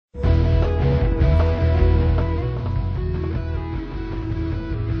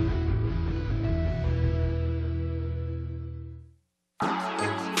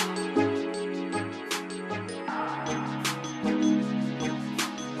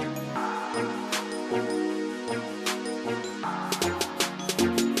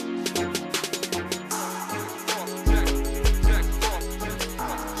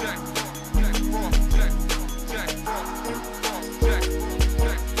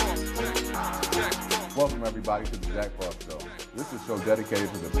everybody to the Jack Frost Show. This is a show dedicated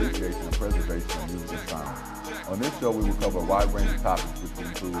to the appreciation and preservation of music and sound. On this show, we will cover a wide range of topics, which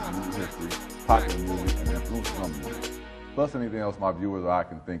include music history, popular music, and influences on music, plus anything else my viewers or I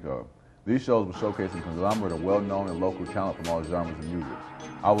can think of. These shows will showcase a conglomerate of well-known and local talent from all genres of music.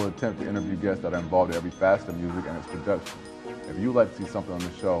 I will attempt to interview guests that are involved in every facet of music and its production. If you would like to see something on the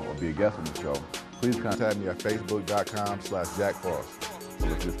show or be a guest on the show, please contact me at facebook.com/JackFrost. So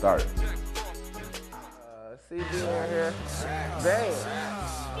let's get started. CD in here. Bang.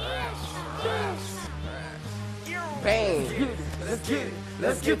 Bang. Let's get it.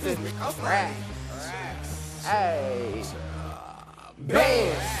 Let's get this rap. Hey.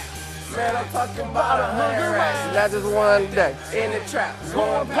 Bang. Man, I'm talking about 100 racks. Not just one day. In the trap.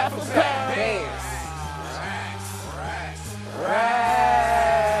 Going pack for pack. Bang.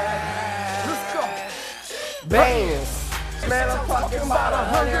 Racks. Let's go. Bang. Man, I'm talking about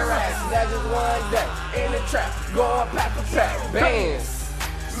 100 racks. That's just one day. In the trap, going pack for pack. Bands.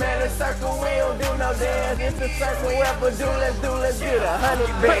 Man, the circle, we don't do no dance. If the circle ever do, let's get 100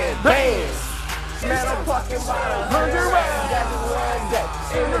 bands. Bands. Man, I'm talking about 100 racks. That's just one day.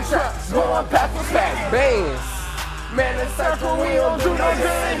 In the trap, going pack for pack. Bands. Man, the circle, we don't do no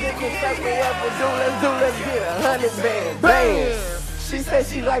dance. If the circle ever do, let's get 100 bands. Bands. She said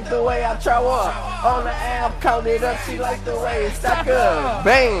she liked the way I throw up. On the app, count it up, she liked the way it stack up.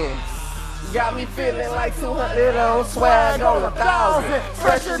 Bang! Got me feeling like 200 on swag on 1,000.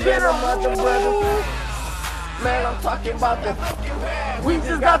 Fresher than a mother brother. Man, I'm talking about the. We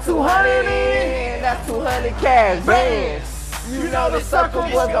just got 200 in, that's 200 cash. Bang! You know the circle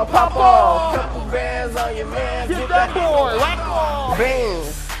was gonna pop off. Couple bands on your man, get that boy, whack off. Bang!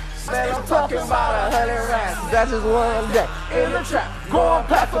 Man, I'm talking about 100 racks. That's just one day. In the trap, going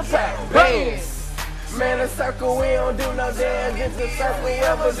pack for pack. Bands. Man, the circle, we don't do no dance. If the circle we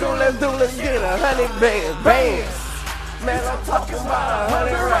ever do, let's get 100 bands. Bands. Man, I'm talking about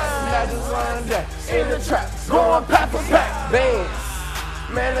 100 racks. That's just one day. In the trap, going pack for pack. Bands.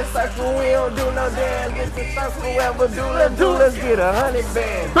 Man, the circle, we don't do no dance. If the circle we ever do, let's get 100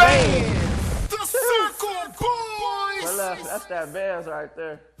 bands. Bands. The Circle Boys. Well, that's that bands right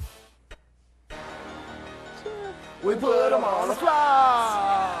there. We put them on the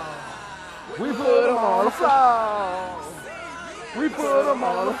floor. We put them on the floor. We put them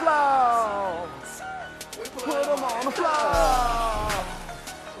on the floor. Put them on the floor.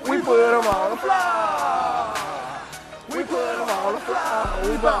 We put them on the floor. We put them on the floor.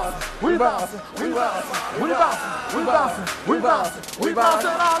 We bouncing, we bouncing, we bouncing, we bouncing, we bouncing, we bouncing, we bouncing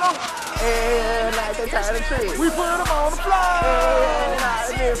on them. And like they try to trick. We put them on the floor. And like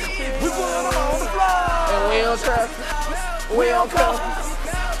they we put them on the floor. And we don't trust them. We don't cuff them.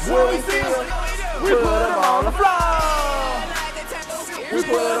 When we see them, we put them on the floor. We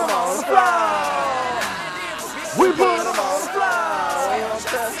put them on the floor. We put them on the floor. We don't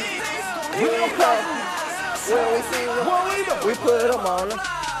trust them. We don't cuff them. When we see them, we put them on the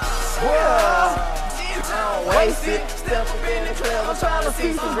floor. I don't waste it. Step up in the club, I'm trying to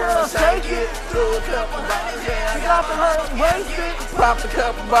see some girls shake it. Do a couple bottles, yeah, I got the hurt wasted. Popped a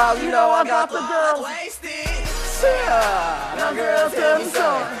couple bottles, you know I got the girls wasted. Yeah, now girls tell me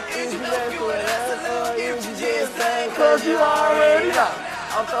something. Is you mess with us or is you just saying cause you already know?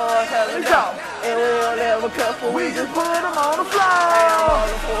 I'm throwing hella dope, and we don't ever cuff, but we just put them on the floor. Hey, I'm on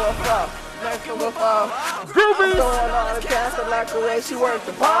the 4th floor. Next to the phone. Throwing all the cash, I like the way she worked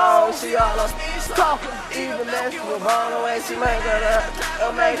the pole. She all up talking, even that she was on the way she make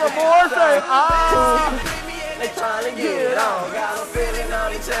her more say, they trying to get it on. Got them feeling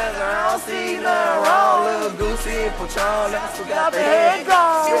on each other, I don't see nothing wrong. Little Goosey and Patron, that's what got the head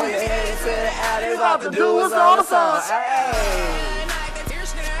gone. When they headed to the alley, they about to do what's on the song. Hey,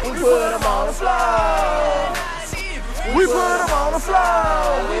 we put them on the floor. We put them on the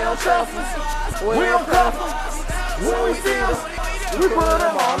floor. We don't trust them. We don't cuff them. When we see them, we put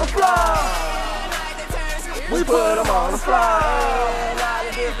them on the floor. We put them on the floor.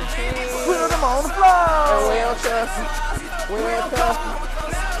 Put them on the floor. And we don't trust them. We don't cuff them.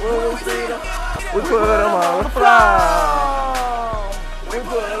 When we see them, we put them on the floor. We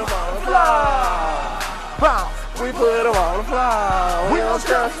put them on the floor. We put them on the floor. We don't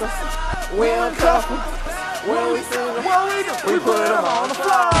trust them. We don't cuff them. When we see them, we put them on the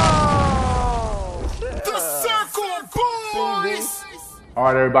floor. The Circle Boys. All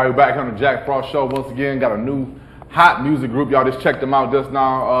right, everybody, we're back on the Jack Frost Show once again. Got a new hot music group. Y'all just checked them out just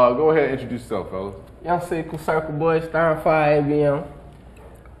now. Go ahead and introduce yourself, fellas. Young Sickle, Circle Boys, Star 5 ABM.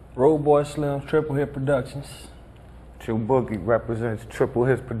 Road Boy Slim, Triple Hit Productions. Chill Boogie represents Triple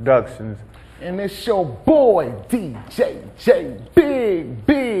Hit Productions. And it's your boy, DJ J.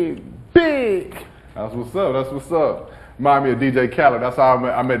 Big. That's what's up. That's what's up. Remind me of DJ Khaled. That's how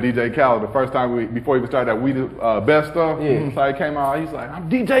I met DJ Khaled. The first time before he started that We The Best stuff. Yeah. So he came out. He's like, I'm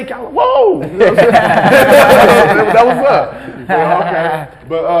DJ Khaled. Whoa! You know what I'm saying? That was up. Yeah, okay.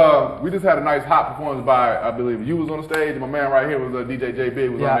 But we just had a nice hot performance by, I believe, you was on the stage, and my man right here was DJ J Big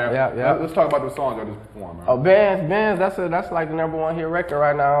was on there. Yeah. Let's talk about the songs y'all just performed, man. Oh, Bands, that's like the #1 hit record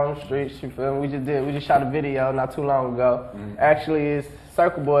right now on the streets. You feel me? We just shot a video not too long ago. Actually, it's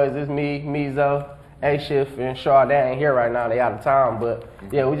Circle Boys. It's me, Mezo, A-Shift, and Shaw. They ain't here right now. They out of town. But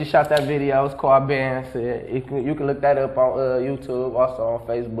yeah, we just shot that video. It's called Bands. You can look that up on YouTube, also on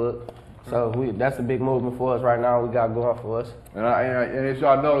Facebook. So that's a big movement for us right now. We got going for us. And as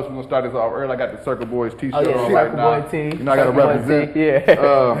y'all notice, we're gonna start this off early. I got the Circle Boys T-shirt on Circle right now. Boy T. You know I gotta represent.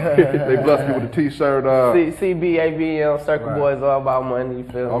 They blessed me with the T-shirt. CBABM, Circle Boys, all about money. You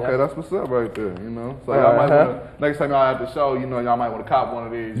feel me? Okay, that's what's up right there. You know, so y'all might wanna, next time y'all at the show, you know, y'all might want to cop one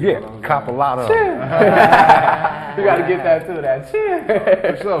of these. Yeah, cop a lot of them. You gotta get that too. That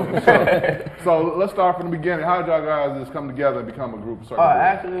For sure. So let's start from the beginning. How did y'all guys just come together and become a group of Circle Boys?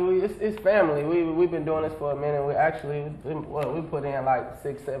 Actually, it's family. We've been doing this for a minute. We put in like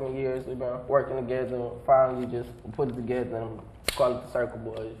 6-7 years. We've been working together and finally just put it together and call it the Circle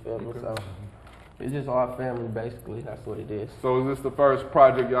Boys. You feel me? So it's just our family basically. That's what it is. So is this the first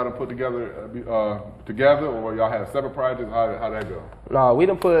project y'all done put together, or y'all had separate projects? How that go? No, we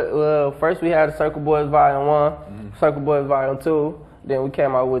done put. First we had the Circle Boys Volume 1, Circle Boys Volume 2. Then we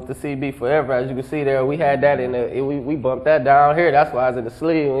came out with the CB Forever. As you can see there, we had that in the, we bumped that down here. That's why it's in the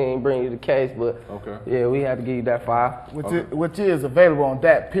sleeve. We ain't bring you the case, but yeah, we had to give you that file. Which is available on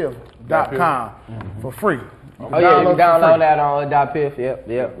datpiff.com for free. Oh yeah, you can download that on .piff. Yep.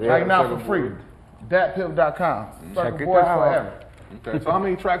 Right now for free. datpiff.com. Circle Boys Forever. Okay, so how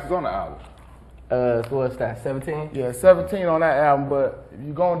many tracks is on the album? What's that, 17? Yeah, 17 on that album, but if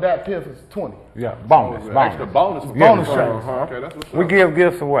you go on DatPiff, it's 20. Yeah, bonus. Extra bonus. Bonus tracks. Okay, that's what's up. We give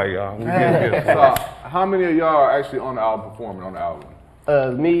gifts away, y'all. We give gifts away. So, how many of y'all are actually on the album, performing on the album?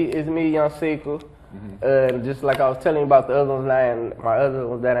 It's me, Young Sequel. Just like I was telling you about the other ones, my other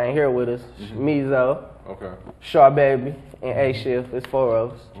ones that ain't here with us, Mezo, Shaw Baby, and A-Shift. It's 4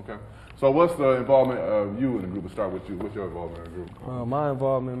 of us. Okay. So what's the involvement of you in the group? Let's start with you. What's your involvement in the group? My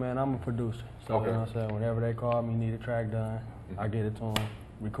involvement, man, I'm a producer. So, you know what I'm saying, whenever they call me, need a track done, I get it to them,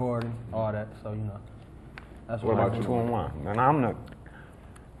 recording, all that. So, you know, that's what about 2 and 1.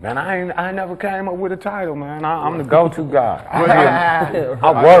 Man, I never came up with a title, man. I'm the go-to guy.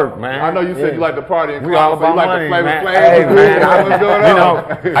 I work, man. I know you said you like to party and we all about money, man. Hey, man, you know,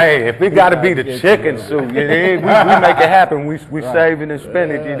 hey, if it got to be the chicken soup, you dig? We make it happen. We saving and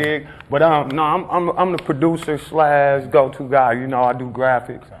spending, you dig? But no, I'm the producer / go-to guy. You know, I do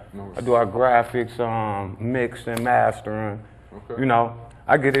graphics. I do our graphics, mix and mastering. You know,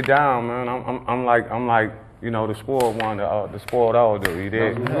 I get it down, man. I'm like. You know, the spoiled one, the spoiled older, you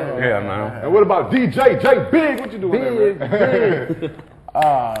dig? Yeah, man. And what about DJ J Big? What you doing there, man?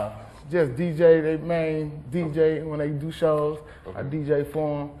 Just DJ, they main DJ when they do shows. I DJ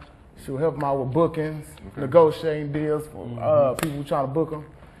for them. She'll help them out with bookings, negotiating deals for people trying to book them.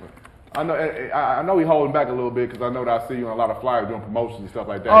 I know we holding back a little bit because I know that I see you on a lot of flyers doing promotions and stuff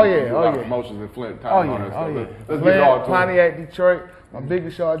like that. Oh yeah, a lot of promotions in Flint, Let's Flint, get it all to Pontiac, Detroit. My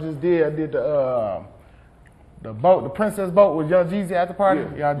biggest show I just did. I did the Princess Boat with Young Jeezy at the party.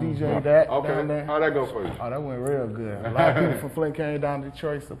 Y'all DJ'd that. Okay. How'd that go for you? Oh, that went real good. A lot of people from Flint came down to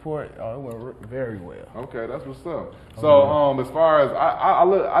Detroit to support. Oh, it went very well. Okay, that's what's up. So, as far as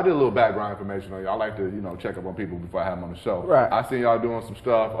I did a little background information on you. I like to check up on people before I have them on the show. Right. I seen y'all doing some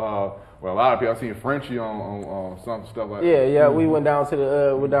stuff. Well, a lot of people. I seen Frenchie on some stuff like that. Yeah. We went down to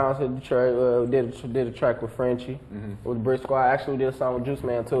Detroit. Did a track with Frenchie with the Brick Squad. Actually, we did a song with Juice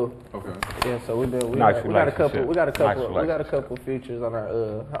Man too. Okay. Yeah, so we got a couple features on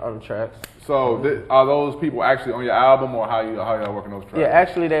on the tracks. So are those people actually on your album, or how y'all working those tracks? Yeah,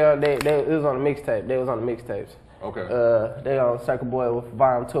 actually they it was on the mixtape. They was on the mixtapes. Okay. They on Circle Boy with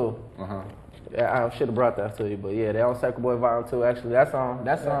Volume 2. Yeah, I should have brought that to you, but yeah, they on Circle Boy Volume 2. Actually, that's on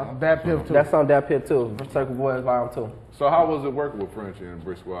DatPiff too. That's on DatPiff too. Circle Boy Volume 2. So how was it working with Frenchie and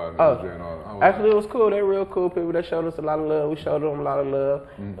Brick Squad? And Actually, it was cool. They real cool people. They showed us a lot of love. We showed them a lot of love.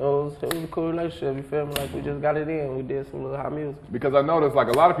 It was a cool relationship. You feel me? Like we just got it in. We did some little hot music. Because I noticed like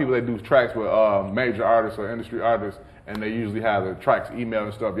a lot of people they do tracks with major artists or industry artists, and they usually have the tracks emailed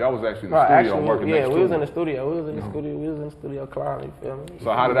and stuff. Y'all was actually in the studio working next to them. Yeah, we was in the studio. We was in the studio clowning. You feel me?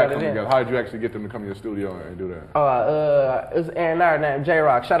 So how did that come together? How did you actually get them to come to your studio and do that? It was Aaron named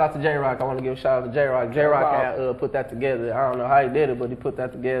J-Rock. Shout out to J-Rock. I want to give a shout out to J-Rock. J-Rock had put that together. I don't know how he did it, but he put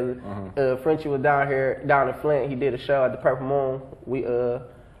that together. Frenchie was down in Flint. He did a show at the Purple Moon.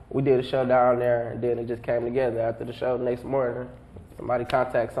 we did a show down there, and then it just came together. After the show, the next morning, somebody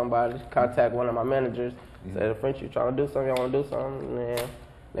contact one of my managers, said, French, you trying to do something, you want to do something? And then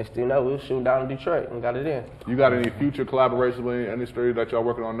next thing you know, we was shooting down in Detroit and got it in. You got any future collaborations with any industry that y'all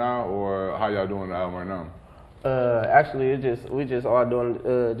working on now, or how y'all doing the album right now? Actually, we just all doing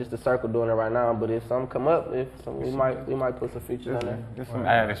just a circle doing it right now. But if something come up, we might put some features on there. There's some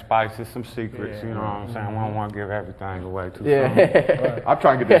added spices, some secrets. You know what I'm saying? We don't want to give everything away too soon. Yeah. I'm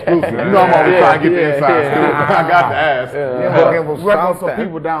trying to get the exclusive. You know I'm always trying to get the inside scoop. I got to ask. We working on some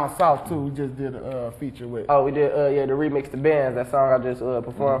people down south too. We just did a feature with. Oh, we did the remix the bands. That song I just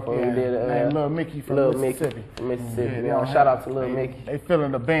performed for. We did Lil Mickey from Mississippi. Shout out to Lil Mickey. They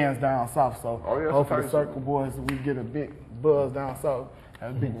filling the bands down south, so hopefully the Circle Boys we get a big buzz down south.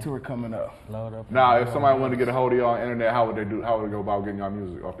 Have a big tour coming up. Now, if somebody wanted to get a hold of y'all on the internet, how would they do? How would they go about getting y'all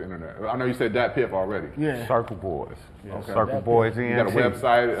music off the internet? I know you said Dat Piff already. Yeah. Circle Boys. Okay. Circle Boys ENT. You got a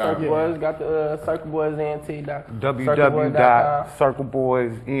website? Circle Boys got the CircleBoysENT.com.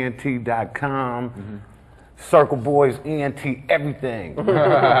 www.circleboysent.com. Circle Boys ENT everything. You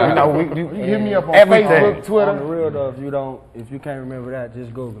know, you hit me up on everything. Facebook, Twitter. On the real though, if you can't remember that,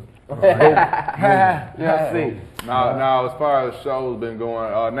 just Google it. Yeah, see. Now, as far as shows been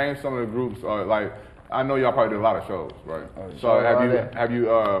going, name some of the groups. Like, I know y'all probably did a lot of shows, right? So have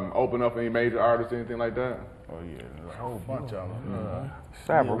you opened up any major artists, anything like that? Oh yeah, there's a whole bunch of them.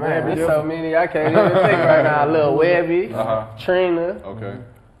 Several, man. There's so many I can't even think right now. Lil Webby, Trina. Okay.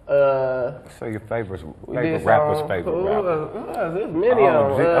 Say your favorite did rapper's some- favorite who rapper. There's many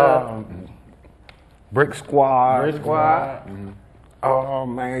of them. Brick Squad. Brick Squad. Oh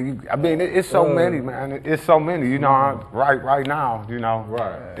man, I mean it's so many, man. It's so many. You know, right now, you know,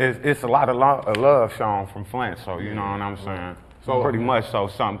 it's a lot of love shown from Flint. So you know what I'm saying. So pretty much, so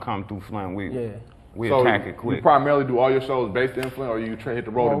something come through Flint, we attack it quick. You primarily do all your shows based in Flint, or you hit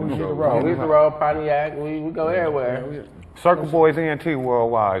the road to do shows? We hit the road, Pontiac. We go everywhere. Circle Boys ENT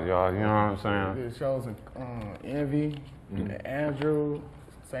worldwide, y'all. You know what I'm saying? We did shows in Envy, Andrew,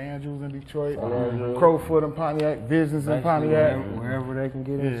 St. Andrews in Detroit, Crowfoot in Pontiac, Visions in Pontiac. Wherever they can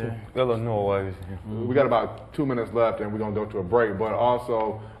get into. Illinois. We got about 2 minutes left, and we're gonna go to a break. But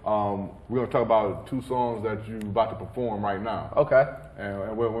also, we're gonna talk about 2 songs that you're about to perform right now. Okay.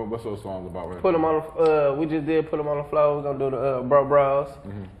 And what's those songs about? Right Put them on the. We just did put them on the floor. We're gonna do the Bro Bros,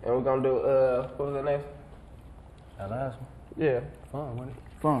 and we're gonna do what was that name? That last one. Yeah. Fun, wasn't it?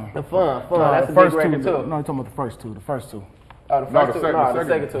 Fun. The fun. No, That's the the big first record two. too. No, you're talking about the first two. Oh, the No, first the two. second- No, the the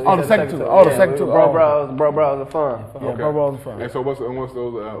second two. Oh, the second two. Oh, the second two. Bro Oh, Bros are fun. Yeah, Bro Bros and Fun. And so what's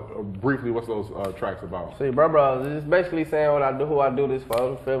those briefly? What's those tracks about? See, Bro Bros is basically saying what I do, who I do this for.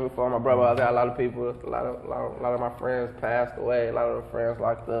 You feel me? For my Bro Bros, I got a lot of people, a lot of my friends passed away, a lot of the friends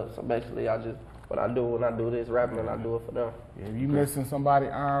locked up. So basically, what I do when I do this rapping, and I do it for them. Yeah, if you missing somebody,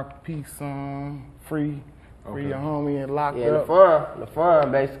 RP song, free your homie and locked Yeah, up. the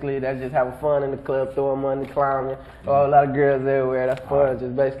fun, basically, that's just having fun in the club, throwing money, clowning. A lot of girls everywhere. That's fun.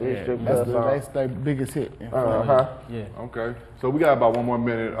 Just basically a strip club song. That's their biggest hit. Yeah. Okay, so we got about 1 more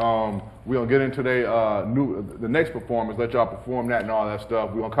minute. We're gonna get into the next performance. Let y'all perform that and all that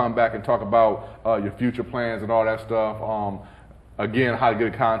stuff. We're gonna come back and talk about your future plans and all that stuff. Again, how to get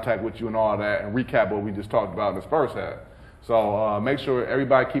in contact with you and all that, and recap what we just talked about in this first half. So make sure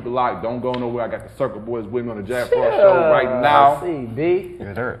everybody keep it locked. Don't go nowhere. I got the Circle Boys with me on the Jab Frost show right now. See, B.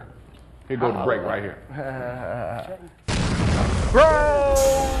 Yes, sir. Here goes the break right here. Bro!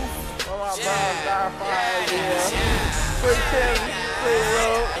 Oh my God, Free Tim, free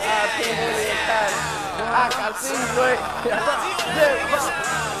road, I can see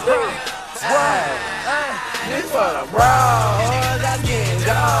this for the bros, I get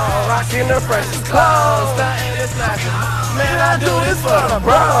gone, rocking the freshest clothes, stunting and snatching. Man, I do this for the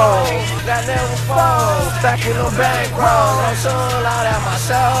bros, that never falls, stacking them bankrolls, I'm showing out at my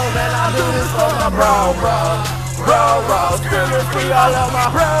shows. Man, I do this for my bros, screaming free all of my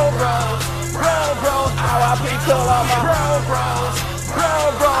bros, RIP to all my bros,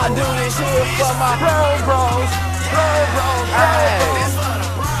 I do this shit for my bros,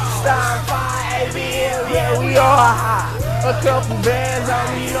 Star 5 ABM, yeah, we all high. A couple bands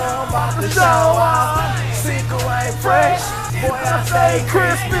on me, you know I'm about to show off. Sickle ain't fresh, boy, I stay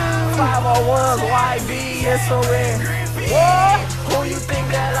crispy. 501s, YB, and some red. What? Who you think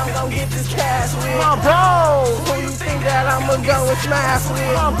that I'm gonna get this cash with? My bros. Who you think that I'ma go and smash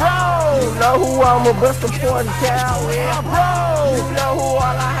with? My bros. You know who I'ma bust a 40 cal with? My bros. You know who all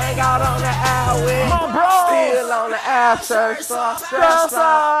I hang out on the aisle with? My bros. Still on the after, stress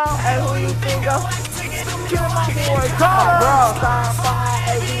off. Hey, who you think I'm kill my boy Carter? Bro, Star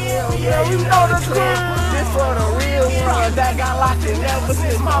 5 ABM, yeah, you know the truth. This for the real ones. ones that got locked in ever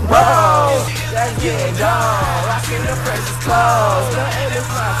since my bros. That's getting gone, rocking the freshest clothes. Nothing is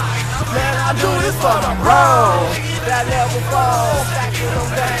not. Man, I do this for my bros that never fall. Stacking them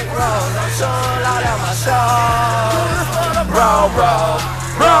bank rolls, I'm showing out at my show. Do this for the bros,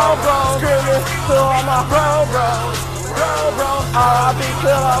 screaming to all my bros, R.I.P.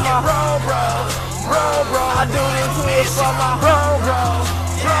 to all my bros. I do this shit for my bros.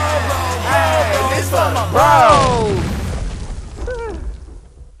 Hey, this for my bros.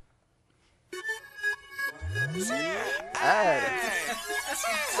 Hey.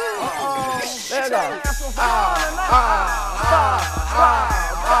 There you go.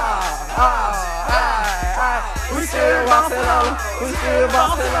 We still bossing on them. We still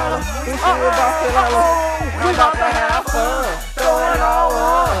bossing on them. We still bossing on them. We about to have fun. Throwing all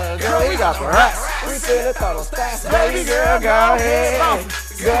one. Girl, we got the racks. We finna throw them stacks. Baby girl, go ahead.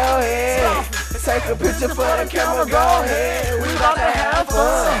 Go ahead. Take a picture for the camera. Go ahead. We about to have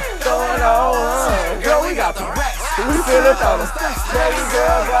fun. Throwing all one. Girl, we got the racks. We finna throw them stacks. Baby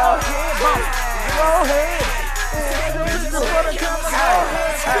girl, go ahead. Go ahead.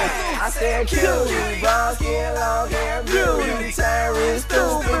 I said cute, brown skin, long hair, beauty, terrorist,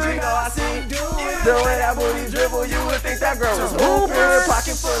 stupid, you know I see. The way that booty dribble, you would think that girl was hooping.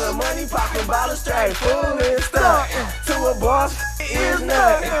 Pocket full of money, pocket bottle straight, foolish stuff. To a boss, is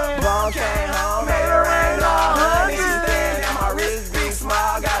nothing. Bone came home, made her rain all honey. Staring at my wrist, big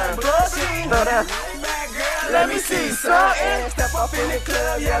smile, got her blushing. So that's let me see something. Step up in the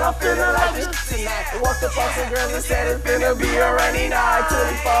club, yeah, I'm feeling like this tonight. Walked up on some girls and said it's finna be a rainy night.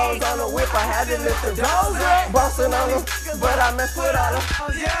 24s on the whip, I had to lift the doors up. Bossing on them, but I messed with all them.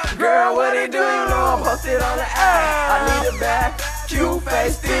 Girl, what it do? You know I'm posted on the app. I need a bag, cute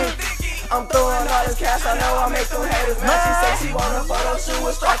face, thick. I'm throwing all this cash, I know I make them haters mad. She said she want a photo shoot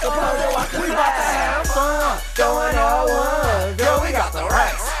with strike a pose and watch the we about to have fun, throwing all one. Girl, we got the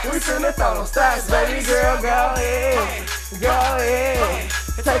racks, we finna throw them stacks. Baby girl, go ahead, go ahead.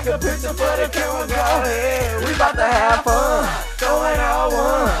 Take a picture for the camera, go ahead. We about to have fun, throwing all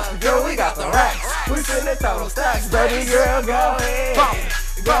one. Girl, we got the racks, we finna throw them stacks. Baby girl, go ahead,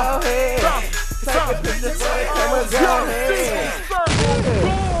 go ahead. Take a picture for the camera, go ahead.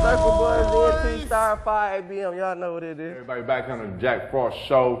 Circle Boyz, NT Star 5 ABM, y'all know what it is. Everybody back on the Jack Frost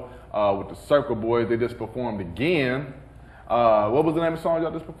show with the Circle Boyz. They just performed again. What was the name of the song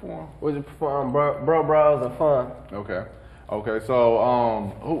y'all just performed? We just performed Bros and Fun. Okay. Okay, so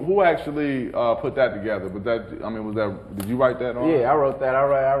who actually put that together? Was that, I mean, was that, did you write that on? Yeah, I wrote that. I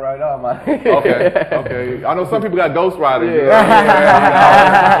write all my. Okay, okay. I know some people got ghostwriters.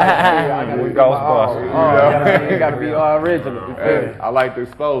 We Ghostbusters. Oh, you gotta be all original. Hey, I like to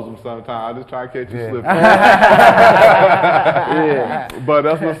expose them sometimes. I just try to catch you slipping. Yeah. But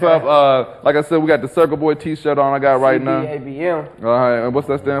that's what's up. Like I said, we got the Circle Boy t-shirt on I got right now. CBABM. All right, and what's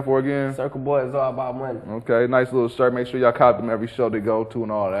that stand for again? Circle Boy is all about money. Okay, nice little shirt. Make sure y'all cop them every show they go to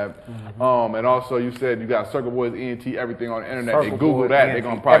and all that. And also you said you got Circle Boyz ENT everything on the internet. Circle they Google Boyz, that, ENT, they're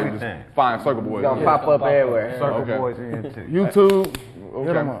gonna probably everything. just find Circle Boyz. It's gonna pop up everywhere. Circle Okay. Boyz ENT. YouTube.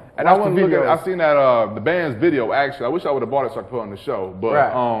 Hit 'em Okay. up. And I Watch wasn't the looking. videos. I seen that the band's video actually. I wish I would have bought it so I could put it on the show. But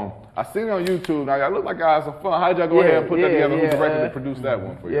Right. I seen it on YouTube. Now y'all look like y'all had some fun. How'd y'all go ahead and put that together? Who directed and produced that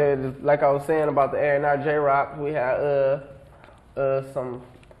one for you? Yeah, just like I was saying about the A&R J-Rock, we had some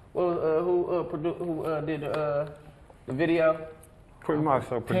who did the video. Pretty much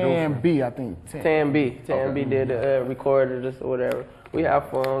so producer. 10B, I think. 10B did the recorded this or whatever. We have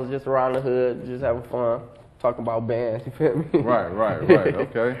fun, just around the hood, just having fun, talking about bands. You feel me? Right.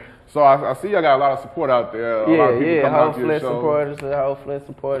 Okay. So I see y'all got a lot of support out there. A lot of people coming whole out to your Flint shows.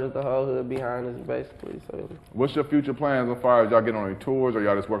 supporters, the whole hood behind us, basically. So. What's your future plans as far as y'all getting on any tours, or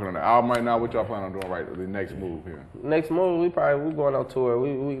y'all just working on the album right now? What y'all plan on doing right the next move here? Next move, we going on tour.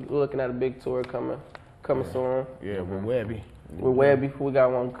 We looking at a big tour coming soon. Yeah, with Webby. With Webby, we got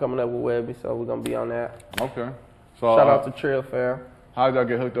one coming up with Webby, so we're gonna be on that. Okay. So Shout out to Trill Fair. how did y'all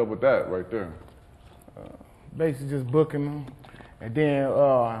get hooked up with that right there? Basically just booking them. And then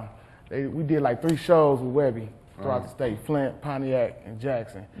we did like 3 shows with Webby throughout the state. Flint, Pontiac, and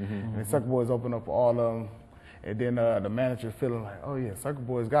Jackson. And the Circle Boyz opened up for all of them. And then the manager feeling like, oh yeah, Circle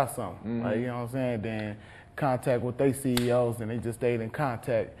Boyz got something. Like, you know what I'm saying? Then contact with their CEOs, and they just stayed in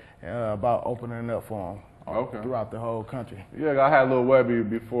contact about opening up for them. Okay. Throughout the whole country. Yeah, I had Lil Webby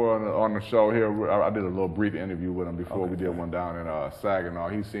before on the show here. I did a little brief interview with him before we did one down in Saginaw.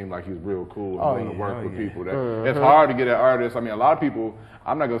 He seemed like he's real cool and willing to work with people. It's hard to get an artist. I mean, a lot of people,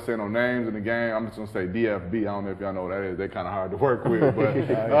 I'm not going to say no names in the game. I'm just going to say DFB. I don't know if y'all know what that is. They're kind of hard to work with.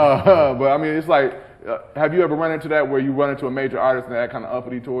 But, but I mean, it's like, Have you ever run into that where you run into a major artist and that kind of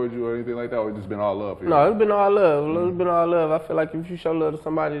uppity towards you or anything like that, or it's just been all love here? No, it's been all love. It's been all love. I feel like if you show love to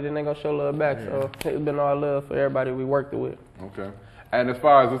somebody, then they gonna show love back. So it's been all love for everybody we worked with. Okay. And as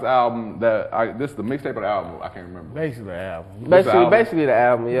far as this album, this is the mixtape of the album. I can't remember. Basically the album. Basically the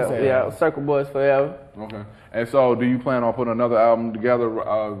album. Yeah. Circle Boys Forever. Okay. And so, do you plan on putting another album together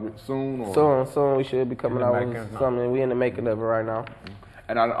soon? Or? Soon we should be coming out with something. We in the making of it right now.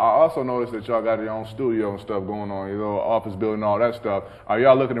 And I also noticed that y'all got your own studio and stuff going on, your little office building, all that stuff. Are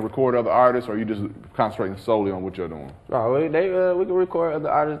y'all looking to record other artists, or are you just concentrating solely on what you're doing? No, we can record other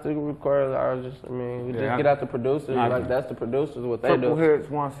artists. We can record other artists. I mean, we just get out the producers. Like that's the producers, what they Triple do. hits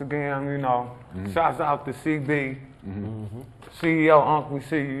once again, you know. Shouts out to CB, CEO Uncle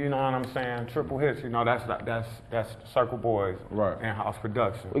C. You know what I'm saying? Triple hits, you know. That's Circle Boys, in-house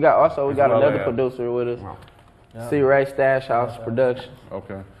production. We got another producer with us. C. Ray Stash House Production.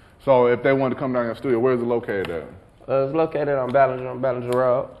 Okay. So if they wanted to come down to your studio, where is it located at? It's located on Ballinger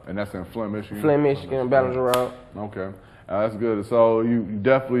Road. And that's in Flint, Michigan? Flint, Michigan, Ballinger Road. Okay. That's good. So you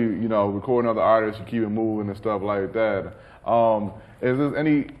definitely, you know, recording other artists, you keep it moving and stuff like that. Is there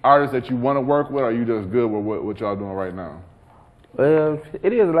any artists that you want to work with, or are you just good with what y'all doing right now?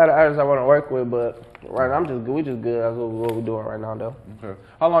 It is a lot of artists I want to work with, but right now I'm just good. We just good. That's what we're doing right now, though. Okay.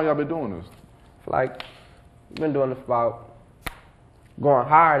 How long y'all been doing this? Been doing it for about, going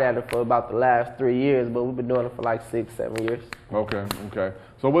hard at it for about the last 3 years, but we've been doing it for like 6-7 years. Okay.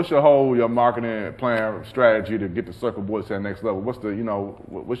 So what's your marketing plan strategy to get the Circle Boys to that next level?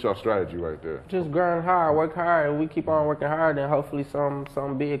 What's your strategy right there? Just grind hard, work hard, and we keep on working hard, and hopefully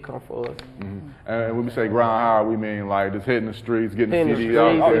something big come for us. And when we say grind hard, we mean like just hitting the streets, getting the CD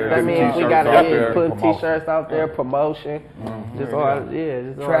out there, that means we gotta putting t-shirts out there, promotion,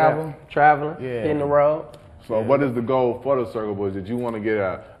 traveling, hitting the road. So what is the goal for the Circle Boys? Did you want to get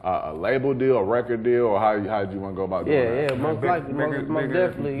a label deal, a record deal, or how did you want to go about doing that? Most likely, most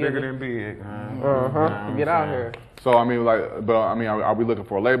definitely. Bigger than big. Get out here. So are we looking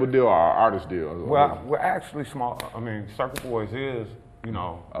for a label deal or an artist deal? Well, we're actually small. I mean, Circle Boys is, you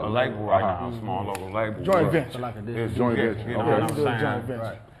know, a label right now, a small local label. Joint venture. It's joint venture. You know what I'm saying? Joint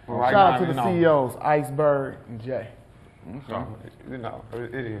venture. Right. Shout out to the CEOs, Iceberg and Jay. So, you know,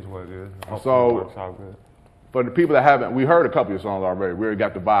 it is what it is. So, it's all good. For the people that haven't, we heard a couple of your songs already. We already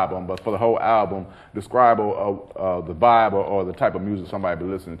got the vibe on, but for the whole album, describe the vibe or the type of music somebody be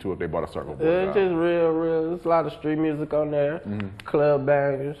listening to if they bought a Circle Boys album. It's just real. There's a lot of street music on there, club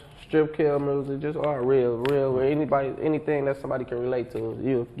bangers, strip kill music, just all real. Anything that somebody can relate to,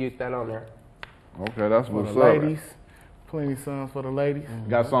 you get that on there. Okay, that's what's up. Ladies. Plenty songs for the ladies.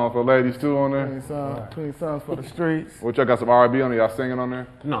 Got songs for ladies too on there? Plenty songs for the streets. What y'all got some R&B on there? Y'all singing on there?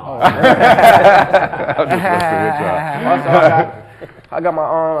 No. Also, I got my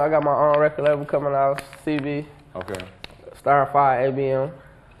own record label coming out, CV. Okay. Star 5 ABM.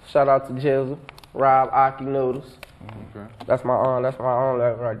 Shout out to Jizzle, Rob, Aki Noodles. Okay. That's my own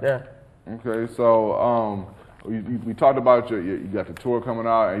label right there. Okay, so we talked about you got the tour coming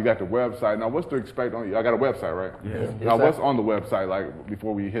out and you got the website. Now, what's to expect on you? I got a website, right? Yeah. Now, what's on the website? Like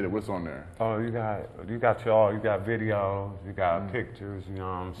before we hit it, what's on there? Oh, you got videos, you got pictures. You know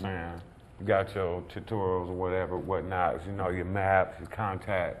what I'm saying? You got your tutorials or whatever, whatnot. You know, your maps, your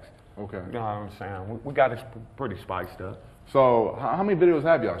contacts. Okay. You know what I'm saying? We got it pretty spiced up. So, how many videos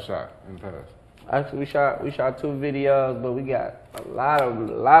have y'all shot in the past? Actually, we shot 2 videos, but we got a lot of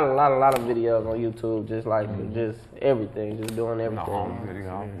videos on YouTube, just everything, just doing everything. No home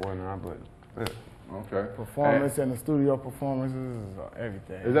video, whatnot, but okay. Performance and the studio performances,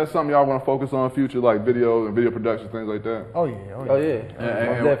 everything. Is that something y'all want to focus on in future, like videos and video production, things like that? Oh yeah.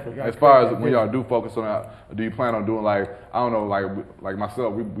 And definitely. As far as when y'all do focus on that, do you plan on doing like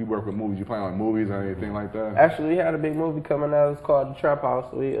myself, we work with movies. You plan on movies or anything like that? Actually, we had a big movie coming out. It's called The Trap House.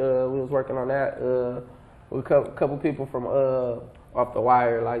 We was working on that. With a couple people from Off the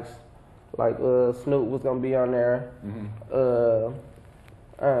Wire, like Snoop was gonna be on there.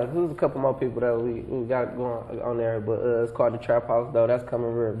 There's a couple more people that we got going on there, but it's called The Trap House, though. That's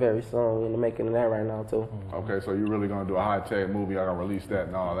coming very soon. We're in the making of that right now, too. Okay, so you're really going to do a high-tech movie. I'm going to release that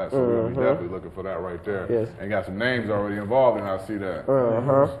and all that, so we're going to be definitely looking for that right there. Yes. And got some names already involved, and I see that.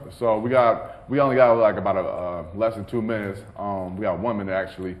 So we only got like about less than 2 minutes. We got 1 minute,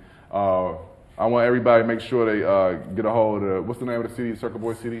 actually. I want everybody to make sure they get a hold of what's the name of the CD, Circle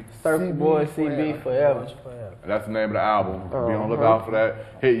Boy CD? Circle Boy CB Forever. That's the name of the album. Be on the lookout for that.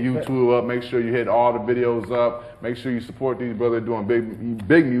 Hit YouTube up. Make sure you hit all the videos up. Make sure you support these brothers doing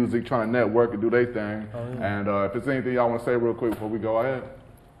big music, trying to network and do their thing. And if there's anything y'all want to say real quick before we go ahead.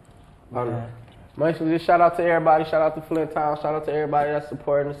 Make sure just shout out to everybody. Shout out to Flint Town. Shout out to everybody that's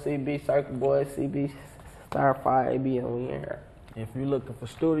supporting the CB Circle Boys, CB Starfire, ABM. We in here. If you're looking for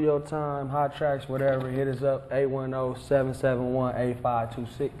studio time, hot tracks, whatever, hit us up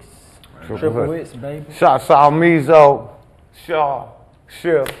 810-771-8526. Triple hits, baby. Shots out Mizo, Shaw,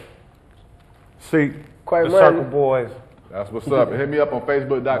 Shift, the Circle Boys. That's what's up. Hit me up on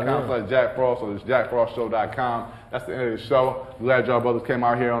Facebook.com/JackFrost or it's JackFrostShow.com. That's the end of the show. Glad y'all brothers came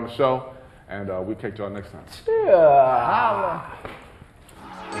out here on the show, and we'll catch y'all next time. Yeah.